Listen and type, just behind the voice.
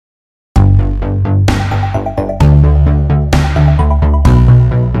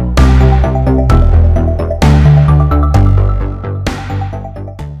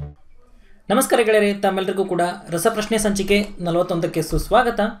ನಮಸ್ಕಾರ ಗೆಳೆಯರೇ, ತಮ್ಮೆಲ್ಲರಿಗೂ ಕೂಡ ರಸಪ್ರಶ್ನೆ ಸಂಚಿಕೆ 41ಕ್ಕೆ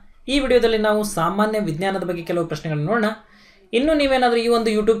ಸುಸ್ವಾಗತ. ಈ ವಿಡಿಯೋದಲ್ಲಿ ನಾವು ಸಾಮಾನ್ಯ ವಿಜ್ಞಾನದ ಬಗ್ಗೆ ಕೆಲವು ಪ್ರಶ್ನೆಗಳನ್ನು ನೋಡೋಣ. ಇನ್ನು ನೀವೇನಾದರೂ ಈ ಒಂದು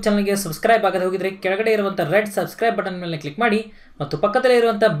ಯೂಟ್ಯೂಬ್ ಚಾನಲ್ಗೆ ಸಬ್ಸ್ಕ್ರೈಬ್ ಆಗದೆ ಹೋಗಿದ್ರೆ ಕೆಳಗಡೆ ಇರುವಂಥ ರೆಡ್ ಸಬ್ಸ್ಕ್ರೈಬ್ ಬಟನ್ ಮೇಲೆ ಕ್ಲಿಕ್ ಮಾಡಿ ಮತ್ತು ಪಕ್ಕದಲ್ಲೇ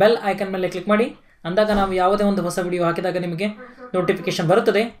ಇರುವಂಥ ಬೆಲ್ ಐಕನ್ ಮೇಲೆ ಕ್ಲಿಕ್ ಮಾಡಿ. ಅಂದಾಗ ನಾವು ಯಾವುದೇ ಒಂದು ಹೊಸ ವಿಡಿಯೋ ಹಾಕಿದಾಗ ನಿಮಗೆ ನೋಟಿಫಿಕೇಶನ್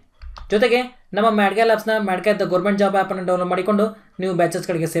ಬರುತ್ತದೆ. ಜೊತೆಗೆ ನಮ್ಮ ಮ್ಯಾಡ್ಗ್ಯಾ ಲ್ಯಾಬ್ಸ್ನ ಮ್ಯಾಡ್ಗ್ಯಾ ದ ಗೌರ್ಮೆಂಟ್ ಜಾಬ್ ಆ್ಯಪನ್ನು ಡೌನ್ಲೋಡ್ ಮಾಡಿಕೊಂಡು ನೀವು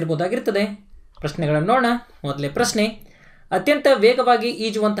ಬ್ಯಾಚಸ್ಗಳಿಗೆ ಸೇರ್ಬೋದಾಗಿರ್ತದೆ. ಪ್ರಶ್ನೆಗಳನ್ನು ನೋಡೋಣ. ಮೊದಲೇ ಪ್ರಶ್ನೆ, ಅತ್ಯಂತ ವೇಗವಾಗಿ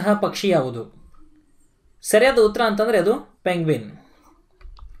ಈಜುವಂತಹ ಪಕ್ಷಿ ಯಾವುದು? ಸರಿಯಾದ ಉತ್ತರ ಅಂತಂದರೆ ಅದು ಪೆಂಗ್ವಿನ್.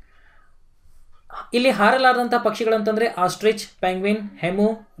 ಇಲ್ಲಿ ಹಾರಲಾರದಂಥ ಪಕ್ಷಿಗಳು ಅಂತಂದರೆ ಆಸ್ಟ್ರಿಚ್, ಪೆಂಗ್ವಿನ್, ಹೆಮು,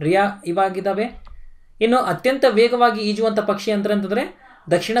 ರಿಯಾ ಇವಾಗಿದ್ದಾವೆ. ಇನ್ನು ಅತ್ಯಂತ ವೇಗವಾಗಿ ಈಜುವಂಥ ಪಕ್ಷಿ ಅಂತಂದರೆ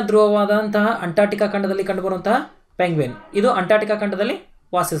ದಕ್ಷಿಣ ಧ್ರುವವಾದಂತಹ ಅಂಟಾರ್ಟಿಕಾ ಖಂಡದಲ್ಲಿ ಕಂಡುಬರುವಂತಹ ಪೆಂಗ್ವಿನ್. ಇದು ಅಂಟಾರ್ಟಿಕಾ ಖಂಡದಲ್ಲಿ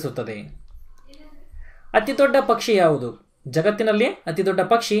ವಾಸಿಸುತ್ತದೆ. ಅತಿ ದೊಡ್ಡ ಪಕ್ಷಿ ಯಾವುದು? ಜಗತ್ತಿನಲ್ಲಿ ಅತಿ ದೊಡ್ಡ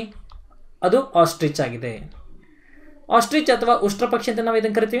ಪಕ್ಷಿ ಅದು ಆಸ್ಟ್ರಿಚ್ ಆಗಿದೆ. ಆಸ್ಟ್ರಿಚ್ ಅಥವಾ ಉಷ್ಟ್ರ ಪಕ್ಷಿ ಅಂತ ನಾವು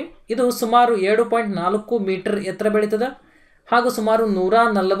ಇದನ್ನು ಕರಿತೀವಿ. ಇದು ಸುಮಾರು 7.4 ಮೀಟರ್ ಎತ್ತರ ಬೆಳೀತದೆ ಹಾಗೂ ಸುಮಾರು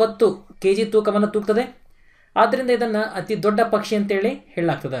 140 kg ತೂಕವನ್ನು ತೂಗ್ತದೆ. ಆದ್ದರಿಂದ ಇದನ್ನು ಅತಿ ದೊಡ್ಡ ಪಕ್ಷಿ ಅಂತೇಳಿ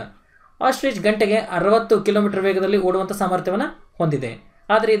ಹೇಳಲಾಗ್ತದೆ. ಆಸ್ಟ್ರಿಚ್ ಗಂಟೆಗೆ 60 ಕಿಲೋಮೀಟರ್ ವೇಗದಲ್ಲಿ ಓಡುವಂಥ ಸಾಮರ್ಥ್ಯವನ್ನು ಹೊಂದಿದೆ,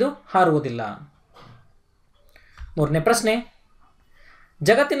 ಆದರೆ ಇದು ಹಾರುವುದಿಲ್ಲ. ಮೂರನೇ ಪ್ರಶ್ನೆ,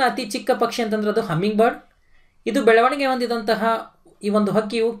 ಜಗತ್ತಿನ ಅತಿ ಚಿಕ್ಕ ಪಕ್ಷಿ ಅಂತಂದ್ರೆ ಅದು ಹಮ್ಮಿಂಗ್ ಬರ್ಡ್. ಇದು ಬೆಳವಣಿಗೆ ಹೊಂದಿದಂತಹ ಈ ಒಂದು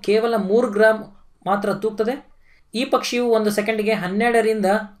ಹಕ್ಕಿಯು ಕೇವಲ 3 ಗ್ರಾಮ್ ಮಾತ್ರ ತೂಗ್ತದೆ. ಈ ಪಕ್ಷಿಯು ಒಂದು ಸೆಕೆಂಡಿಗೆ 12ರಿಂದ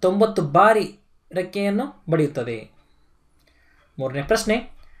 90 ಬಾರಿ ರೆಕ್ಕೆಯನ್ನು ಬಡಿಯುತ್ತದೆ. ಮೂರನೇ ಪ್ರಶ್ನೆ,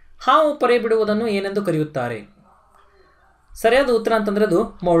 ಹಾವು ಪೊರೆ ಬಿಡುವುದನ್ನು ಏನೆಂದು ಕರೆಯುತ್ತಾರೆ? ಸರಿಯಾದ ಉತ್ತರ ಅಂತಂದರೆ ಅದು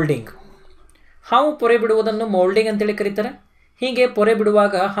ಮೌಲ್ಡಿಂಗ್. ಹಾವು ಪೊರೆ ಬಿಡುವುದನ್ನು ಮೌಲ್ಡಿಂಗ್ ಅಂತೇಳಿ ಕರೀತಾರೆ. ಹೀಗೆ ಪೊರೆ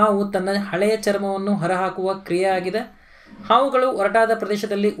ಬಿಡುವಾಗ ಹಾವು ತನ್ನ ಹಳೆಯ ಚರ್ಮವನ್ನು ಹೊರಹಾಕುವ ಕ್ರಿಯೆ ಆಗಿದೆ. ಹಾವುಗಳು ಒರಟಾದ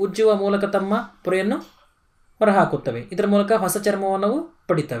ಪ್ರದೇಶದಲ್ಲಿ ಉಜ್ಜುವ ಮೂಲಕ ತಮ್ಮ ಪೊರೆಯನ್ನು ಹೊರಹಾಕುತ್ತವೆ. ಇದರ ಮೂಲಕ ಹೊಸ ಚರ್ಮವನ್ನು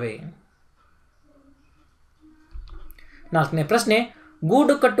ಪಡಿತವೆ. ನಾಲ್ಕನೇ ಪ್ರಶ್ನೆ,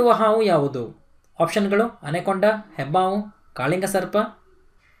 ಗೂಡು ಕಟ್ಟುವ ಹಾವು ಯಾವುದು? ಆಪ್ಷನ್ಗಳು ಅನೆಕೊಂಡ, ಹೆಬ್ಬಾವು, ಕಾಳಿಂಗ ಸರ್ಪ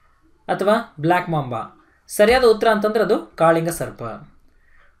ಅಥವಾ ಬ್ಲ್ಯಾಕ್ ಮಾಂಬಾ. ಸರಿಯಾದ ಉತ್ತರ ಅಂತಂದ್ರೆ ಅದು ಕಾಳಿಂಗ ಸರ್ಪ.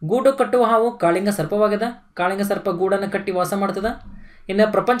 ಗೂಡು ಕಟ್ಟುವ ಹಾವು ಕಾಳಿಂಗ ಸರ್ಪವಾಗಿದೆ. ಕಾಳಿಂಗ ಸರ್ಪ ಗೂಡನ್ನು ಕಟ್ಟಿ ವಾಸ ಮಾಡ್ತದೆ.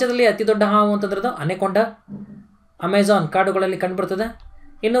 ಇನ್ನು ಪ್ರಪಂಚದಲ್ಲಿ ಅತಿ ದೊಡ್ಡ ಹಾವು ಅಂತಂದ್ರೆ ಅದು ಅನೆಕೊಂಡ, ಅಮೆಜಾನ್ ಕಾಡುಗಳಲ್ಲಿ ಕಂಡುಬರ್ತದೆ.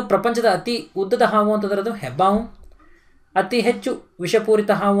 ಇನ್ನು ಪ್ರಪಂಚದ ಅತಿ ಉದ್ದದ ಹಾವು ಅಂತಂದ್ರೆ ಅದು ಹೆಬ್ಬಾವು. ಅತಿ ಹೆಚ್ಚು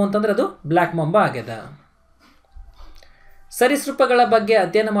ವಿಷಪೂರಿತ ಹಾವು ಅಂತಂದ್ರೆ ಅದು ಬ್ಲ್ಯಾಕ್ ಮಾಂಬಾ ಆಗ್ಯದ. ಸರೀಸೃಪಗಳ ಬಗ್ಗೆ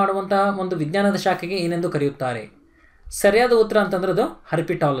ಅಧ್ಯಯನ ಮಾಡುವಂತಹ ಒಂದು ವಿಜ್ಞಾನದ ಶಾಖೆಗೆ ಏನೆಂದು ಕರೆಯುತ್ತಾರೆ? ಸರಿಯಾದ ಉತ್ತರ ಅಂತಂದ್ರೆ ಅದು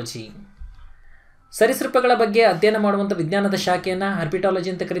ಹರ್ಪಿಟಾಲಜಿ. ಸರೀಸೃಪಗಳ ಬಗ್ಗೆ ಅಧ್ಯಯನ ಮಾಡುವಂಥ ವಿಜ್ಞಾನದ ಶಾಖೆಯನ್ನು ಹರ್ಪಿಟಾಲಜಿ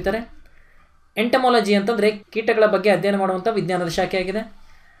ಅಂತ ಕರೀತಾರೆ. ಎಂಟಮಾಲಜಿ ಅಂತಂದರೆ ಕೀಟಗಳ ಬಗ್ಗೆ ಅಧ್ಯಯನ ಮಾಡುವಂಥ ವಿಜ್ಞಾನದ ಶಾಖೆಯಾಗಿದೆ.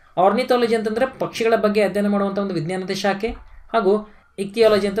 ಆರ್ನಿಥಾಲಜಿ ಅಂತಂದರೆ ಪಕ್ಷಿಗಳ ಬಗ್ಗೆ ಅಧ್ಯಯನ ಮಾಡುವಂಥ ಒಂದು ವಿಜ್ಞಾನದ ಶಾಖೆ. ಹಾಗೂ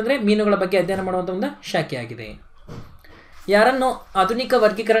ಇಕ್ತಿಯಾಲಜಿ ಅಂತಂದರೆ ಮೀನುಗಳ ಬಗ್ಗೆ ಅಧ್ಯಯನ ಮಾಡುವಂಥ ಒಂದು ಶಾಖೆಯಾಗಿದೆ. ಯಾರನ್ನು ಆಧುನಿಕ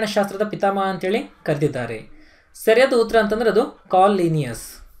ವರ್ಗೀಕರಣ ಶಾಸ್ತ್ರದ ಪಿತಾಮಹ ಅಂತೇಳಿ ಕರೆದಿದ್ದಾರೆ? ಸರಿಯಾದ ಉತ್ತರ ಅಂತಂದ್ರೆ ಅದು ಕಾರ್ಲ್ ಲಿನಿಯಸ್.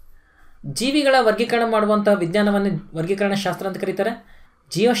 ಜೀವಿಗಳ ವರ್ಗೀಕರಣ ಮಾಡುವಂಥ ವಿಜ್ಞಾನವನ್ನು ವರ್ಗೀಕರಣ ಶಾಸ್ತ್ರ ಅಂತ ಕರೀತಾರೆ.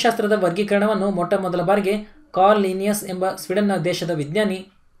 ಜೀವಶಾಸ್ತ್ರದ ವರ್ಗೀಕರಣವನ್ನು ಮೊಟ್ಟ ಮೊದಲ ಬಾರಿಗೆ ಕಾರ್ಲ್ ಲಿನಿಯಸ್ ಎಂಬ ಸ್ವೀಡನ್ನ ದೇಶದ ವಿಜ್ಞಾನಿ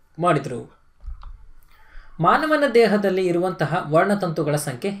ಮಾಡಿದರು. ಮಾನವನ ದೇಹದಲ್ಲಿ ಇರುವಂತಹ ವರ್ಣತಂತುಗಳ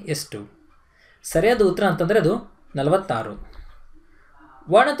ಸಂಖ್ಯೆ ಎಷ್ಟು? ಸರಿಯಾದ ಉತ್ತರ ಅಂತಂದರೆ ಅದು 46.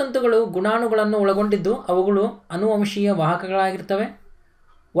 ವರ್ಣತಂತುಗಳು ಗುಣಾಣುಗಳನ್ನು ಒಳಗೊಂಡಿದ್ದು ಅವುಗಳು ಅನುವಂಶೀಯ ವಾಹಕಗಳಾಗಿರ್ತವೆ.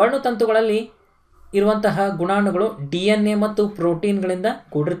 ವರ್ಣತಂತುಗಳಲ್ಲಿ ಇರುವಂತಹ ಗುಣಾಣುಗಳು DNA ಮತ್ತು ಪ್ರೋಟೀನ್ಗಳಿಂದ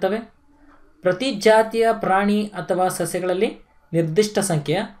ಕೂಡಿರ್ತವೆ. ಪ್ರತಿ ಜಾತಿಯ ಪ್ರಾಣಿ ಅಥವಾ ಸಸ್ಯಗಳಲ್ಲಿ ನಿರ್ದಿಷ್ಟ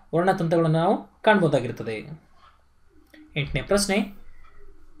ಸಂಖ್ಯೆಯ ವರ್ಣತಂತುಗಳನ್ನು ನಾವು ಕಾಣ್ಬೋದಾಗಿರ್ತದೆ. 8ನೇ ಪ್ರಶ್ನೆ,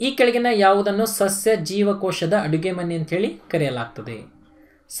 ಈ ಕೆಳಗಿನ ಯಾವುದನ್ನು ಸಸ್ಯ ಜೀವಕೋಶದ ಅಡುಗೆ ಮನೆ ಅಂತೇಳಿ ಕರೆಯಲಾಗ್ತದೆ?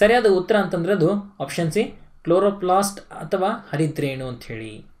 ಸರಿಯಾದ ಉತ್ತರ ಅಂತಂದ್ರೆ ಅದು ಆಪ್ಷನ್ ಸಿ, ಕ್ಲೋರೋಪ್ಲಾಸ್ಟ್ ಅಥವಾ ಹರಿದ್ರೇಣು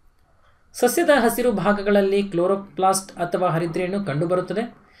ಅಂಥೇಳಿ. ಸಸ್ಯದ ಹಸಿರು ಭಾಗಗಳಲ್ಲಿ ಕ್ಲೋರೋಪ್ಲಾಸ್ಟ್ ಅಥವಾ ಹರಿದ್ರೇಣು ಕಂಡುಬರುತ್ತದೆ.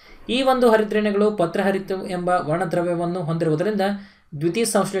 ಈ ಒಂದು ಹರಿದ್ರೇಣುಗಳು ಪತ್ರಹರಿತ ಎಂಬ ವರ್ಣದ್ರವ್ಯವನ್ನು ಹೊಂದಿರುವುದರಿಂದ ದ್ವಿತೀಯ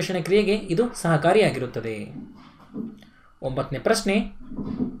ಸಂಶ್ಲೇಷಣೆ ಕ್ರಿಯೆಗೆ ಇದು ಸಹಕಾರಿಯಾಗಿರುತ್ತದೆ. 9ನೇ ಪ್ರಶ್ನೆ,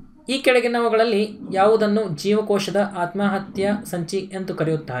 ಈ ಕೆಳಗಿನವುಗಳಲ್ಲಿ ಯಾವುದನ್ನು ಜೀವಕೋಶದ ಆತ್ಮಹತ್ಯಾ ಸಂಚಿ ಎಂದು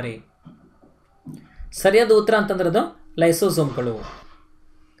ಕರೆಯುತ್ತಾರೆ? ಸರಿಯಾದ ಉತ್ತರ ಅಂತಂದ್ರೆ ಅದು ಲೈಸೋಸೋಮ್ಗಳು.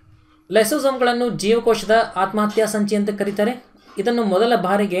 ಲೈಸೋಸೋಮ್ಗಳನ್ನು ಜೀವಕೋಶದ ಆತ್ಮಹತ್ಯಾ ಸಂಚಿ ಅಂತ ಕರೀತಾರೆ. ಇದನ್ನು ಮೊದಲ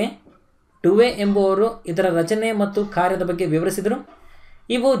ಬಾರಿಗೆ ಡುವೆ ಎಂಬುವರು ಇದರ ರಚನೆ ಮತ್ತು ಕಾರ್ಯದ ಬಗ್ಗೆ ವಿವರಿಸಿದರು.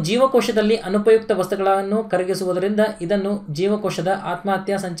 ಇವು ಜೀವಕೋಶದಲ್ಲಿ ಅನುಪಯುಕ್ತ ವಸ್ತುಗಳನ್ನು ಕರಗಿಸುವುದರಿಂದ ಇದನ್ನು ಜೀವಕೋಶದ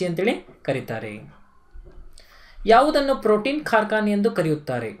ಆತ್ಮಹತ್ಯಾ ಸಂಚಿ ಅಂತೇಳಿ ಕರೀತಾರೆ. ಯಾವುದನ್ನು ಪ್ರೋಟೀನ್ ಕಾರ್ಖಾನೆ ಎಂದು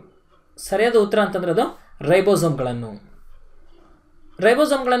ಕರೆಯುತ್ತಾರೆ? ಸರಿಯಾದ ಉತ್ತರ ಅಂತಂದ್ರೆ ಅದು ರೈಬೋಸೋಮ್ಗಳನ್ನು.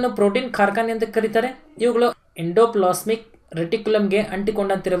 ರೈಬೋಸೋಮ್ಗಳನ್ನು ಪ್ರೋಟೀನ್ ಕಾರ್ಖಾನೆ ಅಂತ ಕರೀತಾರೆ. ಇವುಗಳು ಎಂಡೋಪ್ಲಾಸ್ಮಿಕ್ ರೆಟಿಕ್ಯುಲಮ್ಗೆ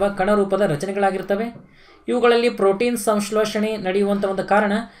ಅಂಟಿಕೊಂಡಂತಿರುವ ಕಣರೂಪದ ರಚನೆಗಳಾಗಿರ್ತವೆ. ಇವುಗಳಲ್ಲಿ ಪ್ರೋಟೀನ್ ಸಂಶ್ಲೇಷಣೆ ನಡೆಯುವಂಥ ಒಂದು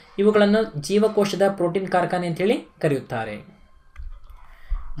ಕಾರಣ ಇವುಗಳನ್ನು ಜೀವಕೋಶದ ಪ್ರೋಟೀನ್ ಕಾರ್ಖಾನೆ ಅಂತೇಳಿ ಕರೆಯುತ್ತಾರೆ.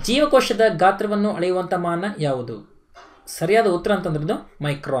 ಜೀವಕೋಶದ ಗಾತ್ರವನ್ನು ಅಳೆಯುವಂಥ ಮಾನ ಯಾವುದು? ಸರಿಯಾದ ಉತ್ತರ ಅಂತಂದ್ರದ್ದು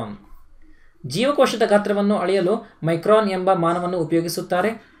ಮೈಕ್ರಾನ್. ಜೀವಕೋಶದ ಗಾತ್ರವನ್ನು ಅಳೆಯಲು ಮೈಕ್ರಾನ್ ಎಂಬ ಮಾನವನ್ನು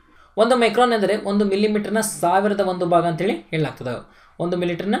ಉಪಯೋಗಿಸುತ್ತಾರೆ. 1 ಮೈಕ್ರಾನ್ ಎಂದರೆ 1 ಮಿಲಿಮೀಟರ್ನ 1001 ಭಾಗ ಅಂತೇಳಿ ಹೇಳಲಾಗ್ತದೆ. 1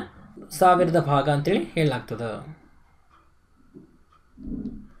 ಮಿಲಿಮೀಟರ್ನ 1000 ಭಾಗ ಅಂತೇಳಿ ಹೇಳಲಾಗ್ತದೆ.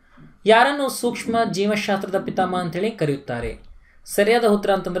 ಯಾರನ್ನು ಸೂಕ್ಷ್ಮ ಜೀವಶಾಸ್ತ್ರದ ಪಿತಾಮಹ ಅಂತೇಳಿ ಕರೆಯುತ್ತಾರೆ? ಸರಿಯಾದ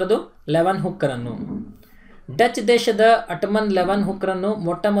ಉತ್ತರ ಅಂತಂದ್ರೆ ಅದು ಲೆವನ್ ಹುಕ್ಕರನ್ನು. ಡಚ್ ದೇಶದ ಅಟಮನ್ ಲೆವನ್ ಹುಕ್ಕರನ್ನು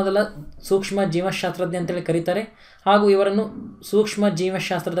ಮೊಟ್ಟ ಮೊದಲ ಸೂಕ್ಷ್ಮ ಜೀವಶಾಸ್ತ್ರಜ್ಞ ಅಂತೇಳಿ ಕರೀತಾರೆ. ಹಾಗೂ ಇವರನ್ನು ಸೂಕ್ಷ್ಮ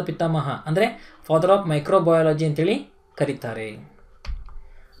ಜೀವಶಾಸ್ತ್ರದ ಪಿತಾಮಹ ಅಂದರೆ ಫಾದರ್ ಆಫ್ ಮೈಕ್ರೋಬಯಾಲಜಿ ಅಂತೇಳಿ ಕರೀತಾರೆ.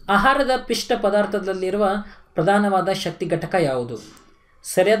 ಆಹಾರದ ಪಿಷ್ಟ ಪದಾರ್ಥದಲ್ಲಿರುವ ಪ್ರಧಾನವಾದ ಶಕ್ತಿ ಘಟಕ ಯಾವುದು?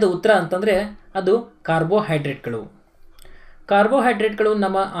 ಸರಿಯಾದ ಉತ್ತರ ಅಂತಂದರೆ ಅದು ಕಾರ್ಬೋಹೈಡ್ರೇಟ್ಗಳು. ಕಾರ್ಬೋಹೈಡ್ರೇಟ್ಗಳು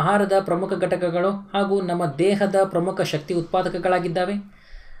ನಮ್ಮ ಆಹಾರದ ಪ್ರಮುಖ ಘಟಕಗಳು ಹಾಗೂ ನಮ್ಮ ದೇಹದ ಪ್ರಮುಖ ಶಕ್ತಿ ಉತ್ಪಾದಕಗಳಾಗಿದ್ದಾವೆ.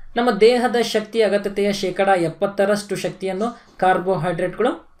 ನಮ್ಮ ದೇಹದ ಶಕ್ತಿ ಅಗತ್ಯತೆಯ 70% ಶಕ್ತಿಯನ್ನು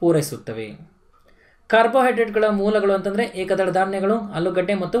ಕಾರ್ಬೋಹೈಡ್ರೇಟ್ಗಳು ಪೂರೈಸುತ್ತವೆ. ಕಾರ್ಬೋಹೈಡ್ರೇಟ್ಗಳ ಮೂಲಗಳು ಅಂತಂದರೆ ಏಕದಳ ಧಾನ್ಯಗಳು,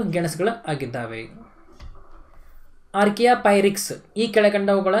 ಆಲೂಗಡ್ಡೆ ಮತ್ತು ಗೆಣಸುಗಳು ಆಗಿದ್ದಾವೆ. ಆರ್ಕಿಯಾ ಪೈರಿಕ್ಸ್ ಈ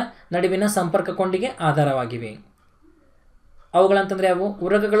ಕೆಳಕಂಡವುಗಳ ನಡುವಿನ ಸಂಪರ್ಕ ಕೊಂಡಿಗೆ ಆಧಾರವಾಗಿವೆ. ಅವುಗಳಂತಂದರೆ ಅವು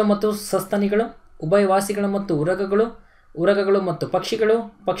ಉರಗಗಳು ಮತ್ತು ಸಸ್ತನಿಗಳು, ಉಭಯವಾಸಿಗಳು ಮತ್ತು ಉರಗಗಳು ಮತ್ತು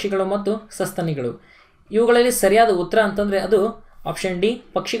ಪಕ್ಷಿಗಳು ಮತ್ತು ಸಸ್ತನಿಗಳು. ಇವುಗಳಲ್ಲಿ ಸರಿಯಾದ ಉತ್ತರ ಅಂತಂದರೆ ಅದು ಆಪ್ಷನ್ ಡಿ,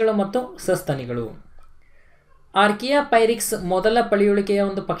 ಪಕ್ಷಿಗಳು ಮತ್ತು ಸಸ್ತನಿಗಳು. ಆರ್ಕಿಯಾ ಪೈರಿಕ್ಸ್ ಮೊದಲ ಪಳೆಯುಳಿಕೆಯ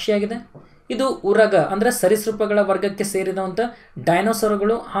ಒಂದು ಪಕ್ಷಿಯಾಗಿದೆ. ಇದು ಉರಗ ಅಂದರೆ ಸರೀಸೃಪಗಳ ವರ್ಗಕ್ಕೆ ಸೇರಿದಂಥ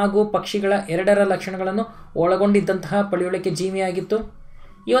ಡೈನೋಸಾರುಗಳು ಹಾಗೂ ಪಕ್ಷಿಗಳ ಎರಡರ ಲಕ್ಷಣಗಳನ್ನು ಒಳಗೊಂಡಿದ್ದಂತಹ ಪಳೆಯುಳಿಕೆ ಜೀವಿಯಾಗಿತ್ತು.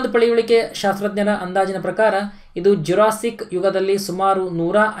 ಈ ಒಂದು ಪಳೆಯುಳಿಕೆ ಶಾಸ್ತ್ರಜ್ಞರ ಅಂದಾಜಿನ ಪ್ರಕಾರ ಇದು ಜುರಾಸಿಕ್ ಯುಗದಲ್ಲಿ ಸುಮಾರು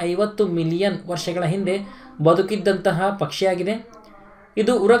 150 ಮಿಲಿಯನ್ ವರ್ಷಗಳ ಹಿಂದೆ ಬದುಕಿದ್ದಂತಹ ಪಕ್ಷಿಯಾಗಿದೆ.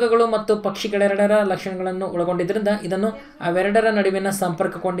 ಇದು ಉರಗಗಳು ಮತ್ತು ಪಕ್ಷಿಗಳೆರಡರ ಲಕ್ಷಣಗಳನ್ನು ಒಳಗೊಂಡಿದ್ದರಿಂದ ಇದನ್ನು ಅವೆರಡರ ನಡುವಿನ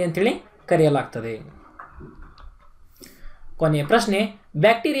ಸಂಪರ್ಕ ಕೊಂಡಿ ಅಂತೇಳಿ ಕರೆಯಲಾಗ್ತದೆ. ಕೊನೆಯ ಪ್ರಶ್ನೆ,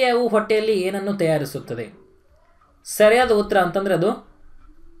 ಬ್ಯಾಕ್ಟೀರಿಯಾವು ಹೊಟ್ಟೆಯಲ್ಲಿ ಏನನ್ನು ತಯಾರಿಸುತ್ತದೆ? ಸರಿಯಾದ ಉತ್ತರ ಅಂತಂದರೆ ಅದು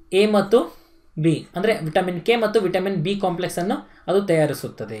ಎ ಮತ್ತು ಬಿ ಅಂದರೆ ವಿಟಮಿನ್ ಕೆ ಮತ್ತು ವಿಟಮಿನ್ ಬಿ ಕಾಂಪ್ಲೆಕ್ಸನ್ನು ಅದು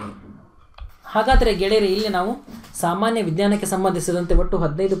ತಯಾರಿಸುತ್ತದೆ. ಹಾಗಾದರೆ ಗೆಳೆಯರೆ, ಇಲ್ಲಿ ನಾವು ಸಾಮಾನ್ಯ ವಿಜ್ಞಾನಕ್ಕೆ ಸಂಬಂಧಿಸಿದಂತೆ ಒಟ್ಟು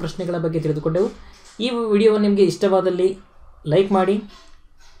 15 ಪ್ರಶ್ನೆಗಳ ಬಗ್ಗೆ ತಿಳಿದುಕೊಂಡೆವು. ಈ ವಿಡಿಯೋ ನಿಮಗೆ ಇಷ್ಟವಾದಲ್ಲಿ ಲೈಕ್ ಮಾಡಿ,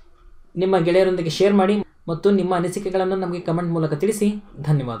 ನಿಮ್ಮ ಗೆಳೆಯರೊಂದಿಗೆ ಶೇರ್ ಮಾಡಿ ಮತ್ತು ನಿಮ್ಮ ಅನಿಸಿಕೆಗಳನ್ನು ನಮಗೆ ಕಮೆಂಟ್ ಮೂಲಕ ತಿಳಿಸಿ.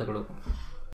 ಧನ್ಯವಾದಗಳು.